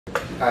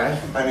Hi,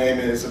 my name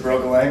is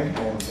Abril Galang,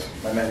 and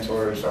my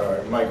mentors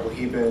are Michael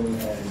Heben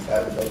and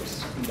Abril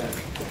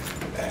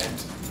Galang.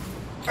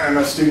 And I'm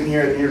a student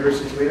here at the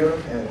University of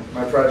Toledo, and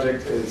my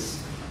project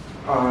is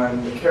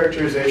on the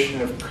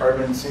characterization of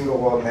carbon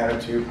single-walled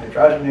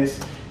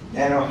nanotube-hydrogenase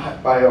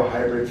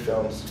nano-hybrid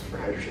films for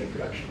hydrogen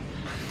production.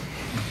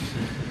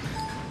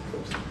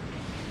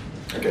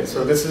 Okay,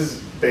 so this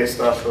is based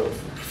off of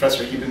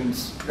Professor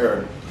Heben's,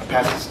 or a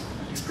past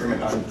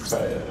experiment on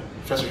by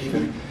Professor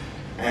Heben,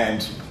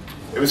 and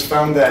it was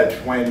found that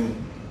when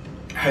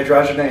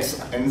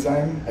hydrogenase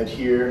enzyme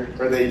adhere,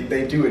 or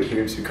they do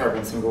adhere to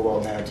carbon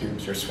single-walled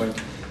nanotubes, or SWINT,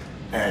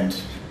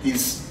 and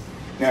these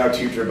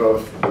nanotubes are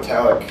both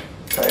metallic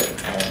type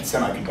and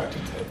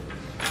semiconducting type.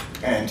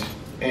 And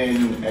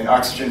in an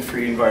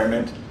oxygen-free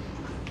environment,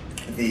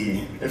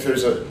 if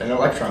there's an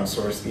electron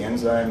source, the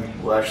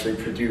enzyme will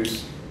actually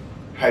produce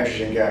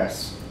hydrogen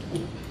gas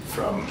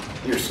from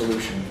your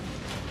solution.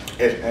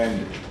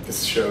 And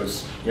this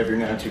shows you have your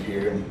nanotube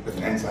here and with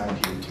an enzyme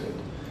adhered to it.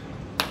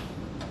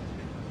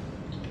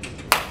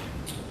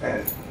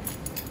 And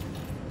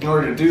in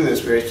order to do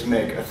this, we have to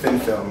make a thin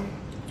film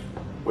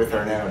with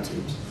our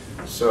nanotubes.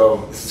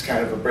 So this is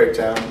kind of a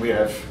breakdown. We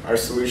have our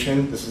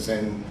solution. This is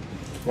in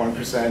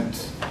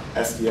 1%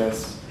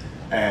 SDS,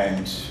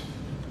 and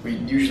we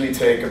usually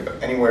take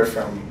anywhere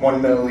from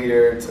 1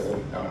 milliliter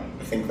to,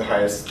 I think the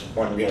highest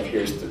one we have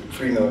here is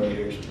 3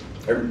 milliliters,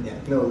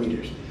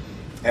 milliliters.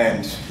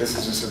 And this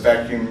is just a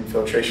vacuum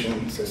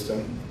filtration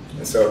system.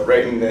 And so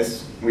right in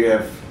this, we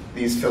have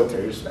these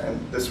filters,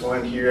 and this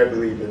one here I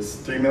believe is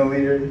 3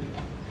 milliliter,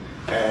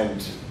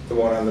 and the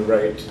one on the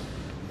right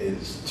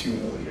is 2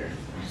 milliliter.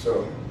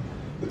 So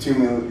the 2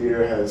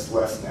 milliliter has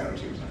less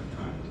nanotubes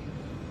on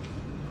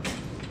it.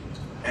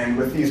 And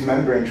with these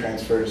membrane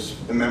transfers,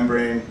 the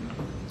membrane,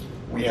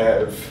 we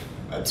have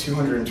a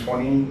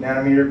 220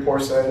 nanometer pore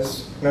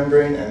size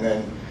membrane, and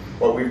then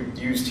what we've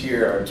used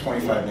here are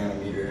 25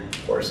 nanometer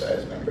pore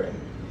size membrane.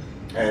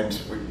 And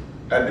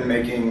I've been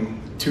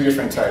making two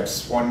different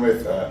types, one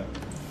with a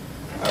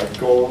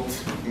gold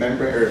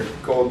membrane, or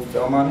gold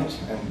film on it,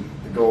 and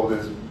the gold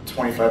is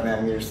 25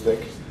 nanometers thick.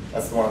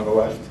 That's the one on the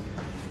left.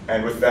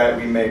 And with that,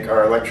 we make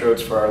our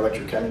electrodes for our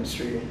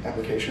electrochemistry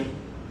application.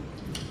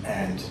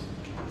 And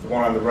the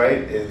one on the right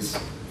is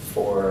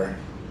for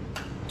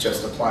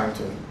just applying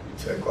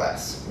to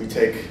glass. We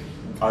take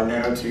our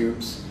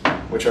nanotubes,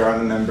 which are on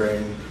the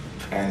membrane,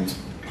 and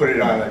put it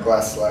on a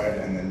glass slide,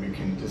 and then we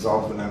can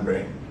dissolve the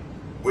membrane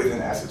with an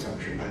acetone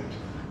treatment.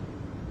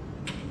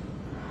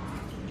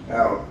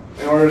 Now,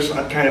 in order to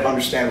kind of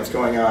understand what's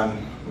going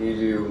on, we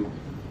do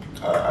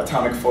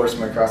atomic force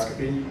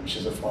microscopy, which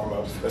is a form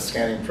of a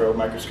scanning probe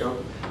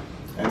microscope.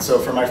 And so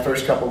for my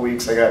first couple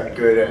weeks, I got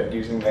good at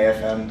using the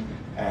AFM,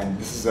 and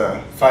this is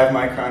a 5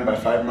 micron by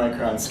 5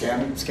 micron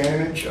scan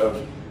image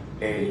of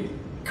a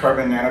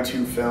carbon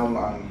nanotube film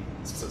on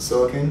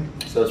silicon.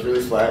 So it's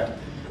really flat,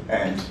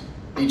 and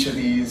each of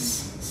these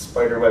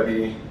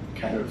spiderwebby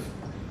kind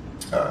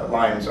of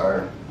lines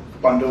are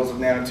bundles of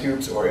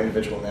nanotubes or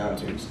individual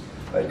nanotubes.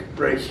 Like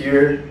right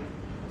here,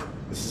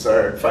 this is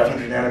our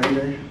 500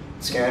 nanometer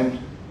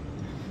scan,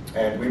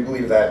 and we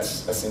believe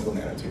that's a single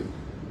nanotube.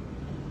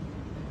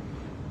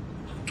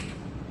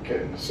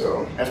 Okay,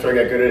 so after I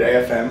got good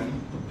at AFM,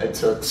 I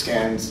took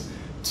scans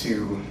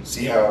to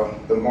see how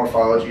the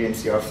morphology and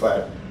see how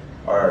flat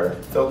our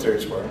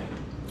filters were.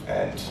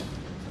 And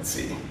let's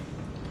see,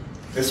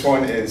 this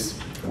one is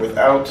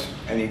without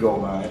any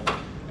gold on it,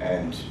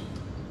 and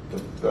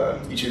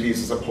each of these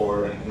is a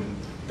pore, and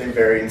they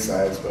vary in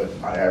size, but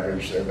on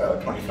average they're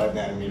about 25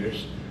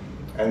 nanometers.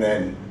 And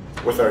then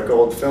with our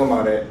gold film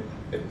on it,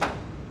 it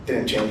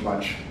didn't change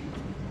much.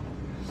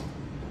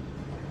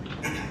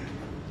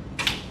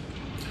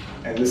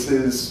 And this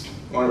is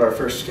one of our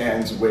first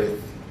scans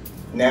with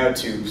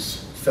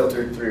nanotubes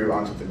filtered through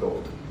onto the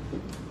gold.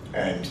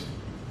 And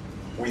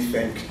we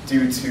think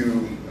due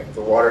to like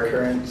the water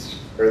current,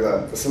 or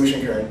the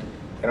solution current,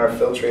 and our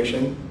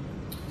filtration,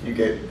 you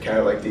get kind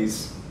of like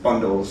these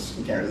bundles.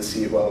 You can't really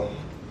see it well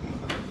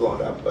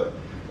blown up, but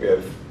we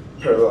have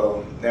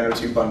parallel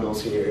nanotube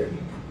bundles here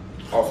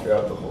all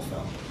throughout the whole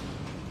film.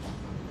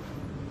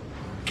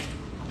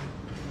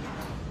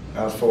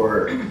 Now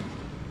for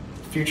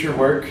future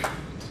work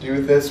to do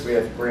with this,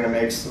 we're going to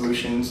make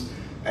solutions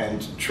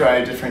and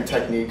try different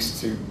techniques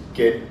to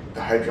get the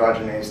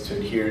hydrogenase to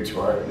adhere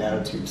to our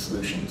nanotube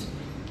solutions,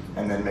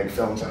 and then make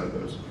films out of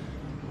those.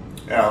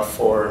 Now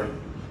for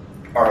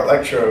our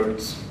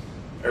electrodes,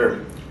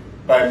 or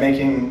by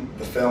making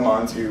the film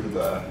onto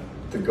the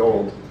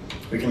gold,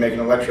 we can make an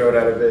electrode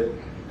out of it,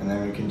 and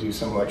then we can do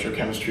some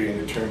electrochemistry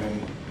and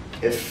determine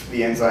if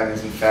the enzyme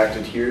is in fact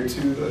adhered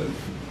to the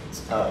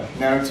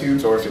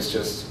nanotubes, or if it's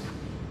just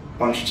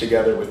bunched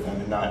together with them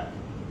and not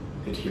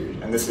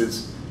adhered. And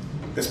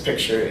this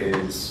picture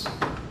is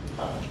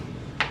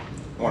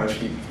one of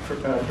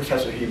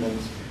Professor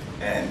Heben's,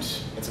 and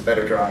it's a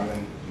better drawing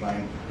than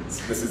mine.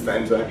 This is the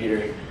enzyme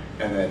here,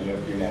 and then you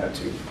have your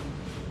nanotube.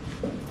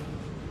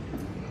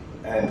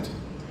 And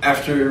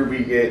after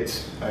we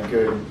get a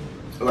good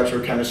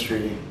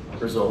electrochemistry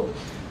result,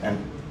 and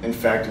in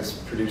fact is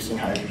producing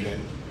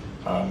hydrogen,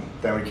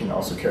 then we can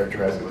also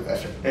characterize it with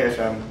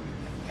AFM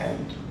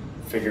and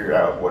figure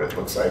out what it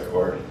looks like,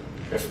 or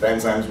if the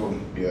enzymes will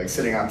be like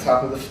sitting on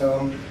top of the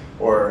film,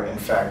 or in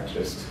fact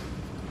just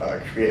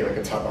create like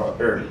a top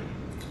or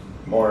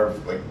more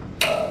like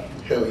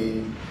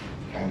hilly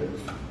kind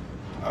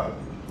of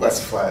less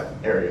flat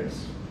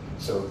areas.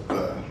 So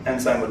the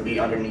enzyme would be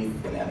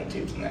underneath the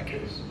nanotubes in that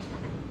case.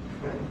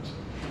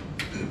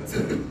 That's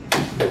it.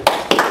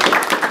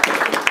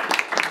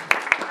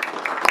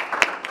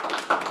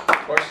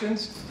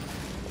 Questions?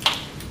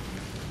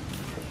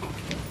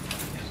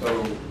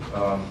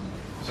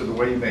 So the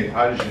way you make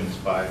hydrogen is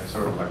by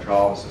sort of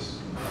electrolysis.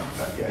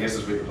 I guess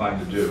is what you're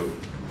planning to do.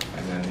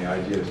 And then the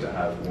idea is to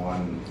have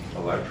one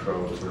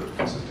electrode sort of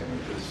consisting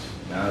of this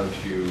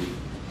nanotube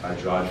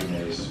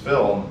hydrogenase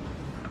film.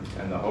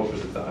 And the hope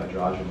is that the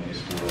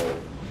hydrogenase will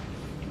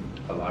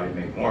allow you to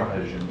make more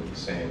hydrogen with the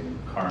same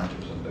current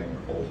or something,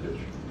 or voltage.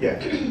 Yeah,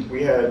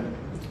 we had,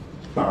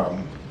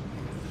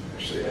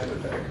 actually I have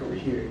it back over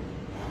here.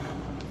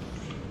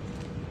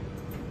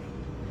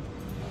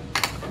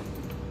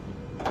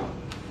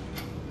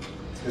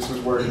 This was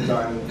work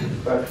done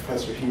by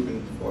Professor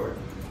Heben before,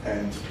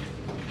 and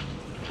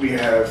we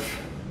have,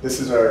 this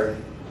is our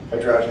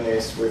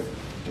hydrogenase with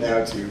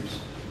nanotubes,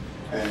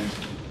 and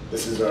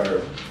this is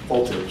our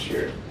voltage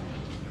here,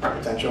 our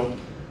potential,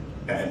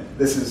 and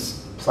this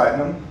is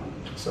platinum,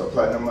 so a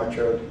platinum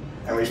electrode,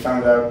 and we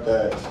found out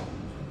that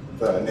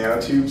the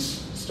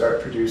nanotubes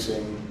start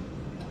producing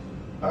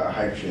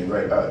hydrogen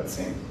right about at the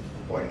same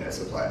point as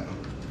the platinum.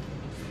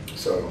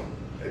 So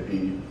it'd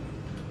be,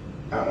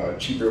 I don't know, a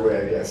cheaper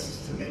way, I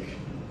guess, to make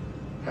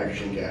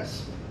hydrogen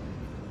gas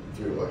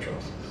through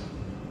electrolysis.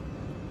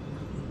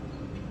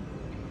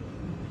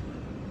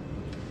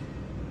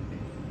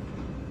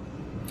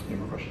 Any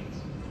more questions?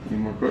 Any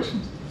more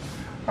questions?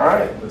 All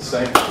right. Let's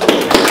say.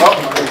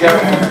 Oh, there you go.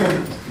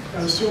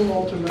 I assume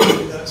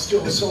ultimately that's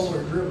still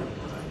solar driven,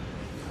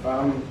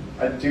 right?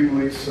 I do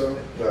believe so.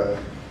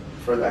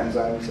 For the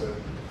enzyme to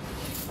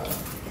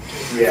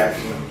react.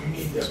 You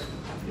need this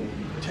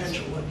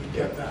potential when you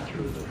get that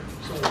through the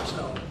solar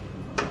cell.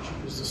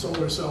 Is the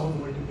solar cell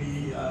going to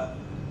be,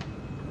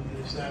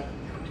 is that,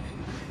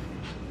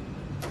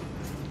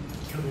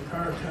 can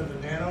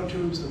the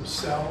nanotubes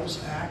themselves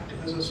act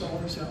as a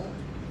solar cell?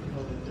 You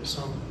know that there's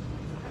some.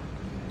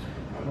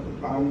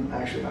 I'm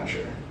actually not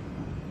sure.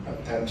 I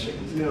haven't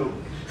checked. No.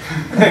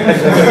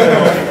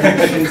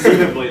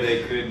 Conceivably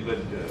they could, but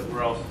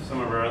we're also, some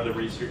of our other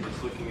research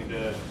is looking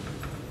at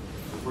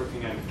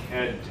working on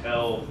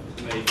CAD-TEL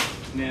to make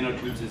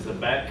nanotubes as a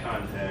back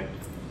contact.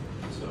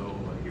 So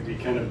if you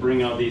kind of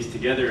bring all these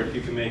together, if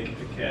you can make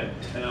a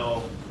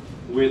CAD-TEL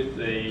with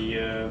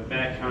a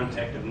back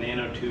contact of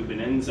nanotube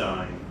and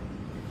enzyme,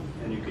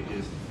 then you could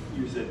just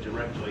use it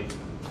directly.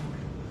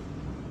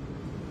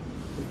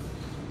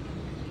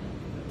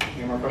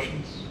 Any more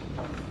questions?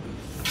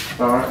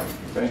 All right.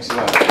 Thanks a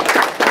lot.